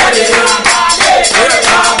lè jáde. Bàbá lè jáde.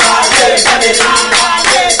 Bàbá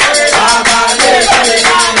lè jáde. Bàbá lè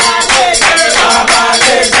jáde. Bàbá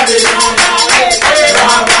lè jáde.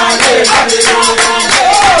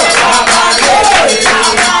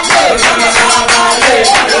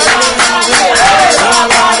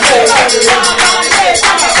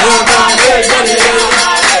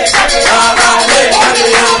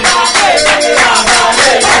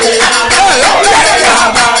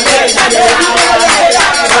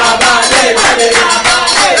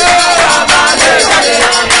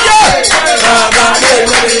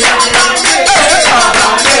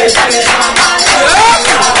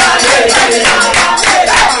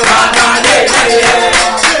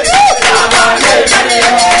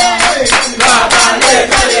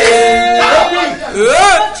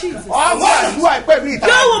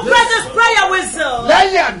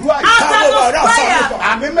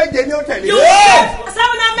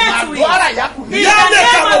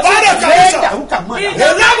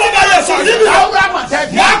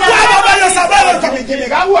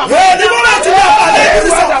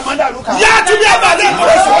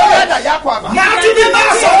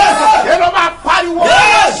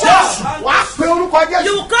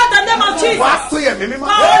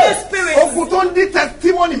 Holy Spirit. Ogun tó ń di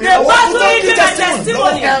testimony mi. The battle in my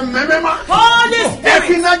testimony. Ẹ̀mẹ́mẹ́má. Holy Spirit.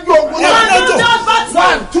 Ẹ̀fínàjò ogun náà.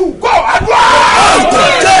 1, 2, go. Àdúrà. Orúkọ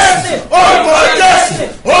Jésù. Orúkọ Jésù.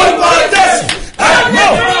 Orúkọ Jésù.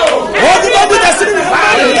 Ẹ̀gbọ́n. Ogun tó ń di testimony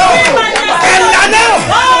mi. Ẹ̀lànà.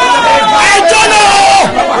 Ẹjọ́ náà.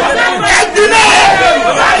 Ẹ̀gbin náà.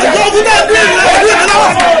 Ẹjọ́ ogun náà bí ìlú náà. Ẹjọ́ náà.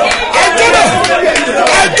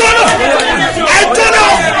 Ẹjọ́ náà. Ẹjọ́ náà.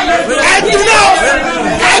 Ẹ̀gbin náà.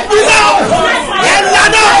 Ẹ̀gbin náà.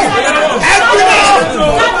 Ẹ̀lànà. Ẹ̀gbin náà.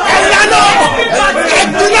 Ẹ̀lànà.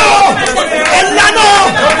 Ẹ̀gbin náà. Ẹ̀lànà.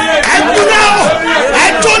 Ẹ̀gbin náà.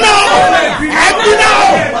 Ẹjọ́ náà. Ẹ̀gbin náà.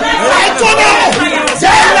 Ẹjọ́ náà.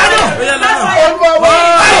 Ẹ̀lànà.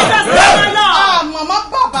 Mama,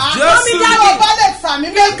 Papa, Mommy, Daddy. Sami,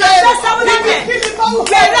 wherever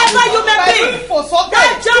you may be,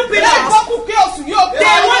 that jumping up,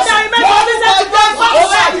 they want to remember this to go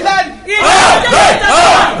forward.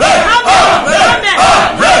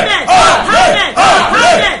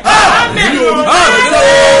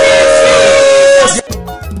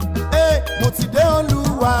 Mo ti dé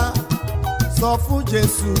Olúwa, sọ fún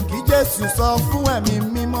Jésù, kí Jésù sọ fún ẹ̀mí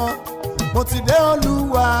mímọ́. Mo ti dé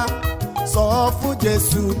Olúwa, sọ fún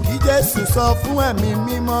Jésù, kí Jésù sọ fún ẹ̀mí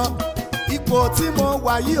mímọ́. Ipò tí mo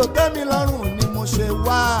wà yìí ò tẹ́ mi lọ́rùn ni mo ṣe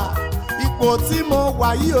wá. Ipò tí mo wà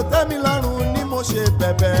yìí ò tẹ́ mi lọ́rùn ni mo ṣe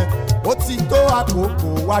bẹ̀bẹ̀. Ó ti tó àkókò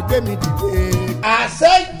wá gbé mi dìde.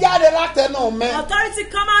 Àṣẹ jáde látẹnu mi. Authority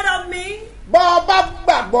come out of me. Bọ́ ọ bá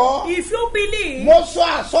gbàgbọ́. If you believe, Mo sọ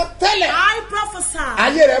àsọtẹ́lẹ̀. I prophesy.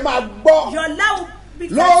 Ayé rẹ̀ máa gbọ́. Your life will be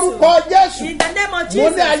Lórúkọ Jésù. in the name of Mo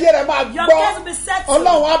Jesus. ní ayé rẹ̀ máa Your gbọ́. case will be settled.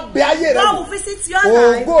 Ọlọ́run á bẹ ayé rẹ̀ God wò. will visit your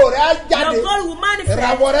life. Ògo rẹ̀ á jáde. Your God will manifest.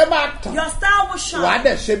 Ìràwọ̀ rẹ̀ máa tàn. Your star will shine. Wàá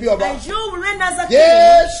dẹ̀ ṣe bí ọba. And you will reign as a king.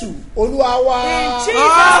 Jésù Olúwa wa. In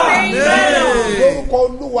Jesus' name, amen. Lórúkọ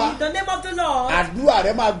Olúwa. In the name of the Lord. Àdúrà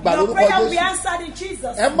rẹ̀ máa gbà Your lórúkọ prayer will be Jésù. answered in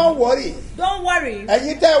Jesus. Ẹ má wọrí. Don't worry.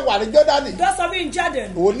 Ẹ̀yin tẹ́ wà ní Jọ́dánì. Those of you in Jordan,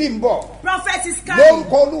 Wòlíì ń bọ̀. prophet is coming.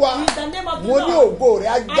 Lórúkọ Olúwa. In the name of the Mo ní Lord. ògo rẹ̀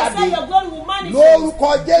á I jáde. say your glory will manifest.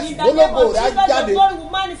 Lórúkọ Jésù. In the name Ológo of rẹ̀ á Jesus, jáde. your glory will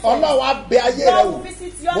manifest. Ọlọ́run á bẹ ayé rẹ̀ God wò. will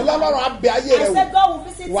visit your Mo lọ́lọ́run á life. bẹ ayé I rẹ̀ wò. said God will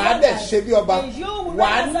visit Wàá your dẹ̀ life. ṣe bí ọba. And you will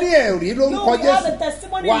Wàá reign as a ní king. ẹ̀rí You lórúkọ will have Jésù. a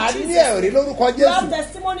testimony Wàá in ní Jesus. ẹ̀rí lórúkọ You have Jésù.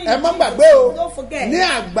 testimony in Ẹ má Jesus. gbàgbé o. Don't forget. Ní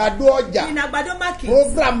àgbàdo ọjà. In Agbado Market.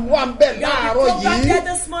 Program wà ń bẹ̀ There will be láàárọ̀ program yìí. there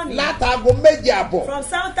this morning. Látàgò méje àbọ̀. From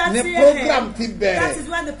 7:30 Ní a.m. program ti bẹ̀rẹ̀. That is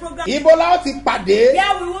when the program. Ibo la ó ti pàdé.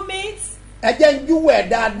 Where we will meet. Ẹ jẹ́ ń júwèé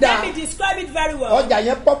dáadáa. Let me describe it very well. Ọjà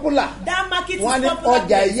yẹn popular. That market is Wọ́n ní popular.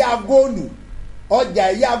 ọjà ẹ̀yà góòlù.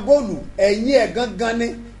 Ọjà ẹ̀yà góòlù ẹ̀yìn ẹ̀ gangan ni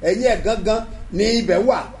ẹ̀yìn ẹ̀ gangan ni ibẹ̀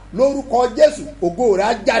wà. Lórúkọ Jésù ògo rẹ̀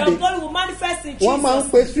á jáde. Your glory will manifest in Jesus. Wọ́n máa ń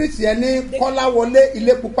pe street yẹn ní Kọ́láwọlé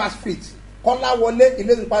Ilé Pupa street. Kọ́láwọlé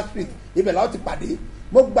Ilé Pupa street. Ibẹ̀ la ó ti pàdé.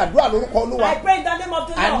 mo gbàdúrà lórúkọ Olúwa. I pray in the name of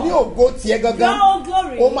the Lord. àní ògo tiẹ̀ gangan. Your own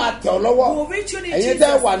glory. ó máa tẹ̀ ọ́ lọ́wọ́. will reach you in ẹ̀yin Jesus.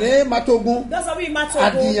 tẹ́ wà ní Matogun. those of you in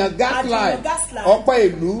Matogun. Àdìyàn Gasline. Ọ̀pẹ́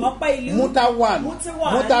ìlú. Muta 1.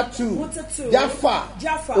 Muta 2. Jaffa.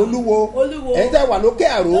 Olúwo. ẹ̀yin tẹ́ wà lókè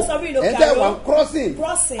àró. ẹ̀yin tẹ́ wà crossing.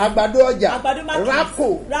 Àgbàdo ọjà.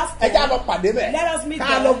 Rako. ẹ̀já lọ pàdé bẹ̀.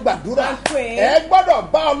 ká lọ gbàdúrà. ẹ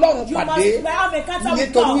gbọ́dọ̀ bá Ọlọ́run pàdé.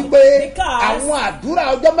 nítorí wípé àwọn àdúrà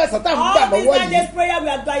ọjọ́ mẹ́sàn-án tá à ń gbà lọ́wọ́ yìí.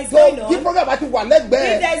 tó kí program bá ti wà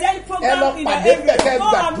lẹ́gbẹ̀ẹ́ ẹ lọ pàdé bẹ̀ kẹ́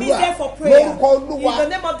gbàdúrà lórúkọ Olúwa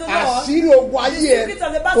àṣírí ogun ayé ẹ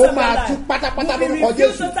ó máa tú pátápátá lórúkọ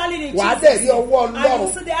Jésù wà á dẹ̀ rí ọwọ́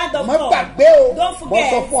Ọlọ́run má gbàgbé o mo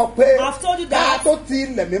sọ fún ọ pé ká tó ti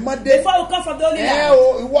ilẹ̀ mímọ́ dé ẹ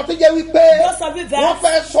o ìwọ tó jẹ́ wípé wọ́n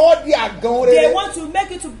fẹ́ sọ ọ́ di àgàn rere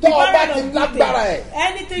tó o bá ti lágbára ẹ̀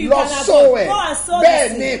lọ sọ ẹ̀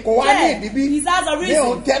bẹ́ẹ̀ ni kò wá ní ìdíbí ní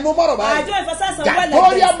òun tẹnu mọ́rọ̀ báyìí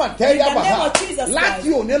gàtóríà màtẹ́ríà bàbá láti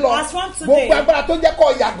òní lọ gbogbo agbára tó jẹ́ kọ́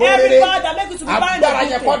yàgò rere agbára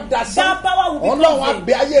yẹn kọ́ dasí Ọlọ́run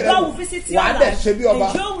abẹ́ ayé rẹ wà á dẹ̀ ṣe bí ọba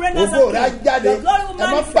ògo rẹ̀ á jáde ẹ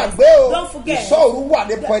má gbàgbé o ìṣọ́ọ̀rù wà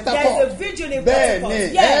ní Port-Harcourt bẹ́ẹ̀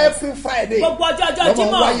ni every Friday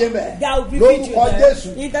lọ́mọ wáyé mẹ́ lórúkọ Jésù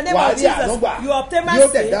wà á rí ànúgbà yóò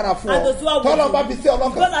dẹ̀ dára fún ọ tọ́lọ́ bá fi sí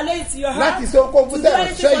ọlọ́kàn láti ṣe okòó fún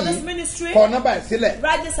sẹ́yìn ṣẹ́yìn kọ́ nọ́mbà ẹ̀ sílẹ̀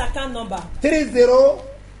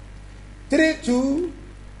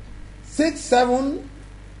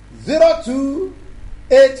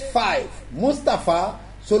 3032670285 Mustapha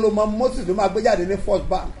Solomon Moses ló máa gbé jáde ní First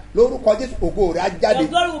Bank lórúkọ Jésù ògo rẹ̀ á jáde. Your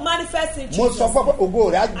glory will manifest in Jesus. mo sọ fún ọ pé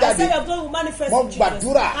ògo rẹ̀ á jáde. I say your glory will manifest mo in Jesus.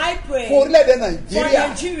 gbàdúrà I pray fún orílẹ̀-èdè for Nàìjíríà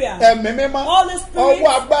Nigeria. ẹ̀mí mímọ́ Holy Spirit,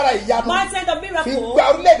 ọwọ́ agbára ìyanu mighty hand of miracle, fi gba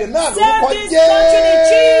orílẹ̀-èdè náà lórúkọ save this country in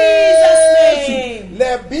Jesus' name.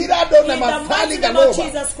 lẹ́bírádó In the nàmà mighty fálí name of gàlóba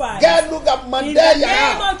Jesus Christ. gẹ́lúgà In the mọ̀ndẹ́yà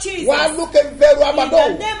name of Jesus. wà lókè bẹ̀rù abadó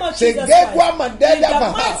In the name of Jesus ṣègégbá Christ. mọ̀ndẹ́yà In the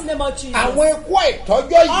bàbá mighty name of Jesus. àwọn ikú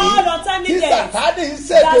ìtọ́jọ́ yìí All alternative tí Sátánì ń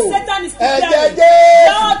that ṣètò Satan is preparing. ẹ̀jẹ̀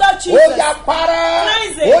Lord of Jésù Jesus. ó yá para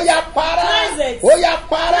Cleanse it. ó yá para Cleanse it. ó yá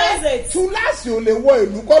para Cleanse it. túláàsì ò lè wọ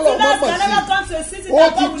ìlú kọ́lọ́ Tonight mọ́mọ́ can never sí come to a city ó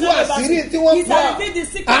that ti God will tú never àṣírí see. tí wọ́n He's fún revealed the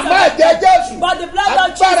secret àmọ́ of ẹ̀jẹ̀ God. Jésù But the blood of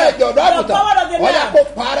Jesus, agbára ẹ̀jẹ̀ ọ̀dọ́ the àgùntàn power of the ó yá Lamb kó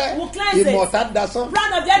parẹ́ will cleanse it. ìmọ̀ta dasán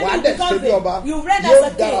Plan of the enemy wà á will dẹ̀ become ṣe bí ọba vain. You reign yóò as a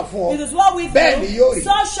dára king. fún ọ It is what we do. bẹ́ẹ̀ ni yóò rí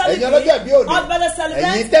So shall it ẹ̀yin ọlọ́jọ́ bí be. òní All brothers celebrate.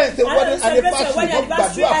 ẹ̀yin tẹ́ ń ṣe And wedding those celebrate anniversary wedding mo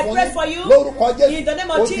anniversary. gbàdúrà I fún pray for you. yín lórúkọ In the name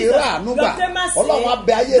Jésù of ó ti Jesus. rà àánú gbà Your famous Ọlọ́run á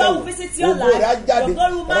bẹ ayé rẹ God wò will visit your ògo life. rẹ̀ á jáde Your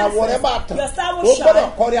glory will ìràwọ̀ rẹ̀ máa manifest. tàn Your star will ó gbọ́dọ̀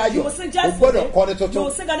shine. kọrin ayọ̀ You will sing ó joyfully. gbọ́dọ̀ kọrin You tuntun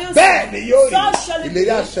will sing a new bẹ́ẹ̀ song. ni yóò So rí shall it ìlérí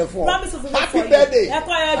be. àṣẹ fún ọ Promise will be happy for you. birthday Ẹ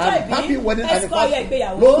kọ́ ayọ̀ ọjọ́ and ìbí. happy wedding Ẹ kọ́ ayọ̀ anniversary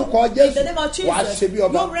ìgbéyàwó. lórúkọ In the Jésù name of Jesus. wà á ṣe bí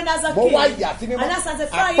ọba You reign as a mo king. wá yà sí mímọ́ And I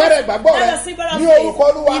sanctify you. àpẹẹrẹ ìgbàgbọ́ rẹ Let us sing for us ní faith. orúkọ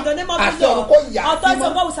Olúwa In the name of the àti Lord. ọ̀run kó yà sí Authority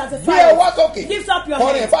of God will mímọ́ sanctify bí you. ọwọ́ sókè Lift up your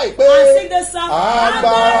kọrin hands báyìí pé and sing this song.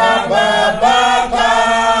 agbára bàbá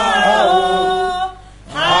ká o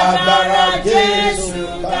agbára Jésù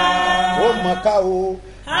ká ó mọ̀ ká o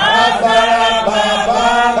agbára bàbá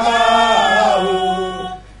ká o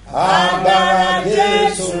agbára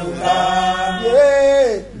Jésù ká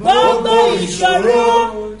gbogbo ìṣòro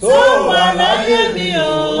tó wà láyé mi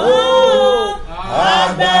o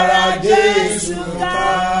agbára Jésù ká.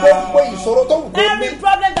 gbogbo ìṣòro tó wù kó ní Every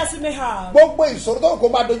problem that you may have. gbogbo ìṣòro tó wù kó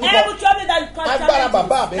máa dojú Every kọ trouble that you can agbára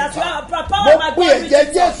bàbá mi that you ká have mo power of my pín God ẹ̀jẹ̀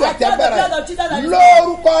with Jésù you. àti I call the agbára blood of Jesus that is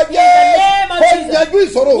lórúkọ in the name of Jésù kó Jesus. yanjú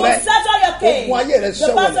ìṣòro Will rẹ settle your case. ogun ayé rẹ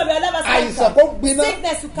The parts of your ṣẹ́wọ̀n life àìsàn kó gbiná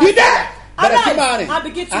sickness to dídẹ́ bẹ̀rẹ̀ sí Arise máa rìn and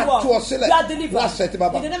begin to á walk. tú ọ sílẹ̀ You are delivered. láṣẹ tí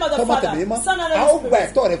bàbá In the name of the tọmọ Father, tẹ̀mí mọ́ Son and a Holy ó gba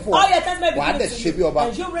Spirit. ẹ̀tọ́ rẹ fún ọ All your thanks may be wà á given dẹ̀ to ṣe you. bí ọba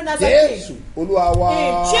And you reign as a king. Jésù Olúwa wa In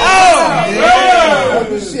Jesus' name.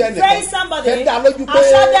 ojú sí ẹnìkan Praise somebody. fẹ́ dá lójú pé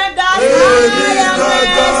Assure them that I am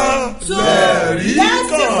gangan to lẹ̀rí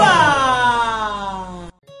testify.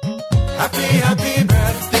 Happy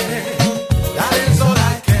birthday, that is all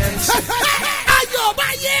I can say. Ayọ̀ bá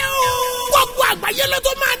yẹ o. Gbogbo àgbáyé ló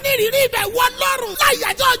tó máa ní ìrírí ibẹ̀ wọ lọ́rùn.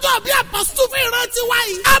 Láyàjọ́ ọjọ́ bí apọ́sítù fi rántí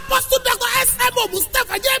wáyé. Apọ́sítù Dr. S.M.O.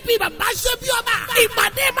 Mustapha J.P. Bàbá ṣe bí ọba.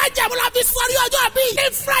 Ìpàdé májàmú la fi sọrí ọjọ́ bí. Ní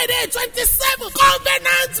Friday 27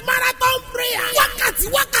 Covenant Marathon Prayer.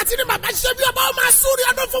 Wákàtí ni bàbá ṣe bí ọba ó máa súnrí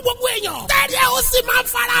ọdún fún gbogbo èèyàn. Tẹ́lẹ̀ ó sì máa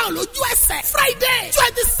farahàn lójú ẹsẹ̀. Friday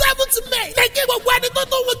 27th May. Lẹ́gẹ́ gbogbo ẹni tó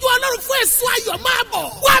tó wojú Ọlọ́run fún èso ayọ̀ máa bọ̀.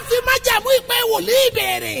 Wá fi májàmú ìpè wòlíì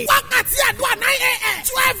bẹ̀rẹ̀. Wákàtí àdúrà 9 a.m.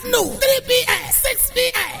 12 noon 3 p.m. 6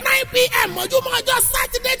 p.m. 9 p.m. mọ́júmọ́ ọjọ́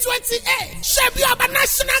Saturday 28. Ṣebí ọba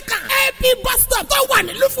national camp AP bus stop tó wà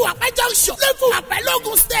ní Lúfùwàpẹ́ junction Lúfùwàpẹ́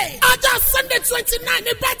Lógùn state. Ọjọ́ Sunday 29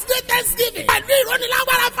 ní birthday Thanksgiving. Pẹ̀lú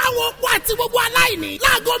ìrónilágbára fáwọn okú àti gbogbo aláìní.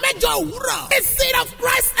 Láago mẹ́jọ ìjọ òwúrọ̀. The Seed of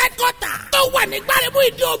Christ headquarter tó wà ní Gbáremú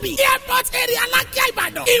Ìdíòbí airport area Alákíá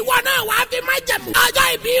Ìbàdàn. Ìwọ náà wàá fi májẹ̀mú ọjọ́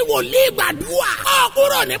ìbí wòlíì gbàdúrà. Ó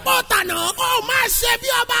kúrò ní pọ́tà náà kó máa ṣe bí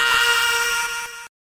ọba.